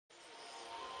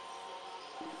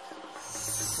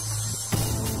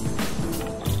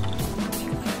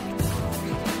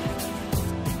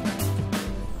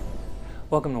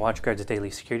Welcome to WatchGuard's Daily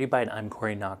Security Byte. I'm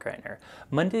Nachreiner.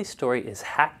 Monday's story is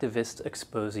Hacktivists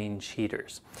exposing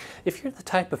cheaters. If you're the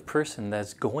type of person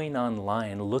that's going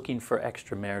online looking for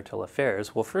extramarital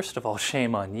affairs, well, first of all,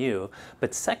 shame on you.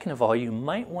 But second of all, you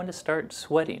might want to start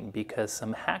sweating because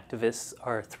some hacktivists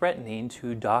are threatening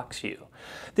to dox you.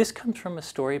 This comes from a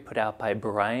story put out by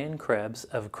Brian Krebs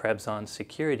of Krebs on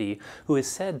Security, who has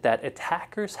said that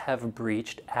attackers have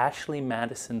breached Ashley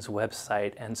Madison's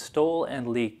website and stole and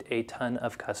leaked a ton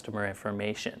of customer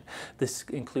information. This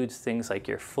includes things like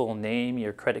your full name,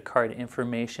 your credit card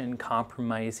information,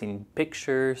 compromising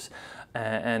pictures,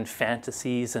 and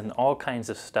fantasies, and all kinds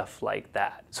of stuff like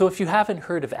that. So if you haven't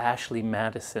heard of Ashley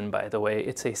Madison, by the way,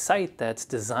 it's a site that's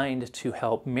designed to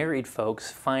help married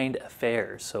folks find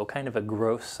affairs, so kind of a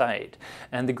gross site.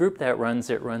 And the group that runs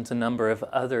it runs a number of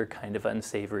other kind of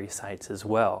unsavory sites as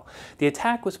well. The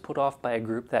attack was put off by a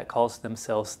group that calls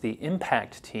themselves the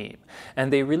Impact Team,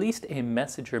 and they released a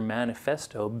Messenger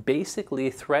manifesto basically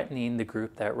threatening the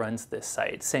group that runs this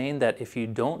site, saying that if you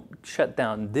don't shut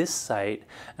down this site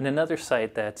and another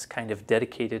site that's kind of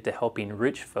dedicated to helping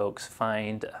rich folks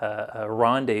find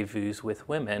rendezvous with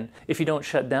women, if you don't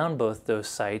shut down both those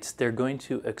sites, they're going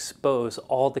to expose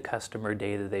all the customer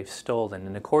data they've stolen.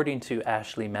 And according to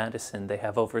Ashley Madison, they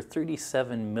have over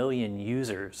 37 million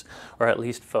users, or at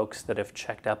least folks that have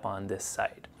checked up on this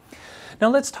site. Now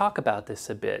let's talk about this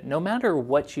a bit. No matter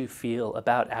what you feel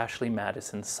about Ashley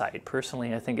Madison's site,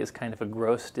 personally I think it's kind of a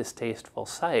gross, distasteful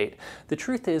site, the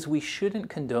truth is we shouldn't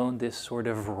condone this sort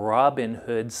of Robin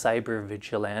Hood cyber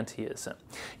vigilantism.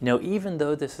 You know, even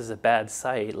though this is a bad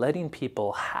site, letting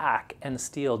people hack and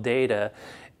steal data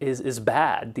is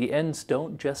bad. The ends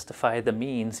don't justify the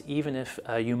means, even if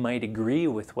you might agree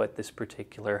with what this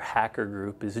particular hacker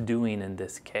group is doing in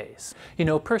this case. You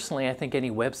know, personally, I think any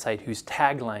website whose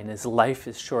tagline is "Life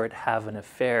is short, have an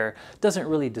affair" doesn't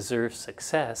really deserve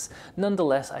success.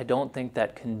 Nonetheless, I don't think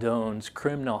that condones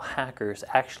criminal hackers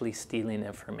actually stealing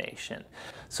information.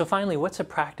 So finally, what's a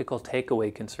practical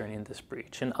takeaway concerning this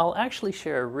breach? And I'll actually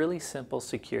share a really simple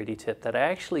security tip that I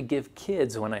actually give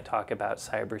kids when I talk about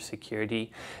cybersecurity.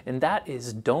 And that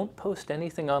is, don't post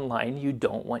anything online you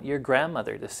don't want your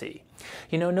grandmother to see.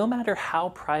 You know, no matter how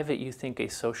private you think a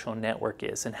social network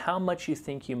is and how much you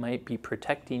think you might be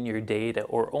protecting your data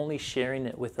or only sharing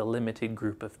it with a limited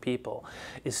group of people,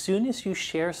 as soon as you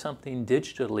share something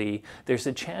digitally, there's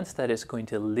a chance that it's going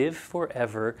to live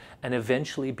forever and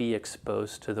eventually be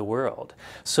exposed to the world.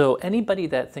 So anybody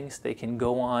that thinks they can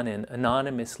go on and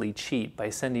anonymously cheat by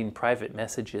sending private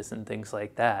messages and things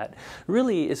like that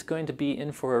really is going to be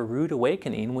in for a rude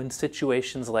awakening when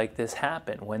situations like this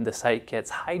happen, when the site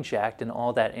gets hijacked and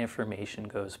all that information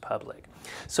goes public.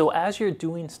 So as you're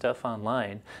doing stuff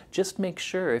online, just make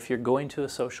sure if you're going to a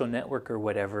social network or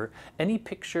whatever, any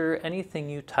picture, anything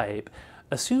you type,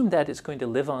 assume that it's going to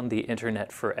live on the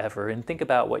internet forever, and think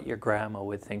about what your grandma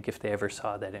would think if they ever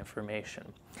saw that information.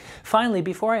 Finally,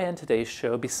 before I end today's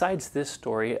show, besides this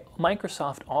story,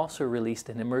 Microsoft also released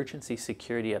an emergency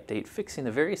security update fixing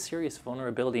a very serious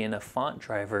vulnerability in a font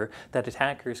driver that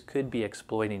attackers could be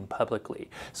exploiting publicly.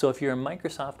 So if you're a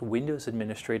Microsoft Windows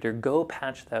administrator, go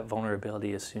patch that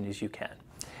vulnerability as soon as you can.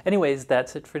 Anyways,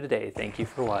 that's it for today. Thank you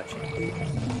for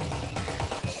watching.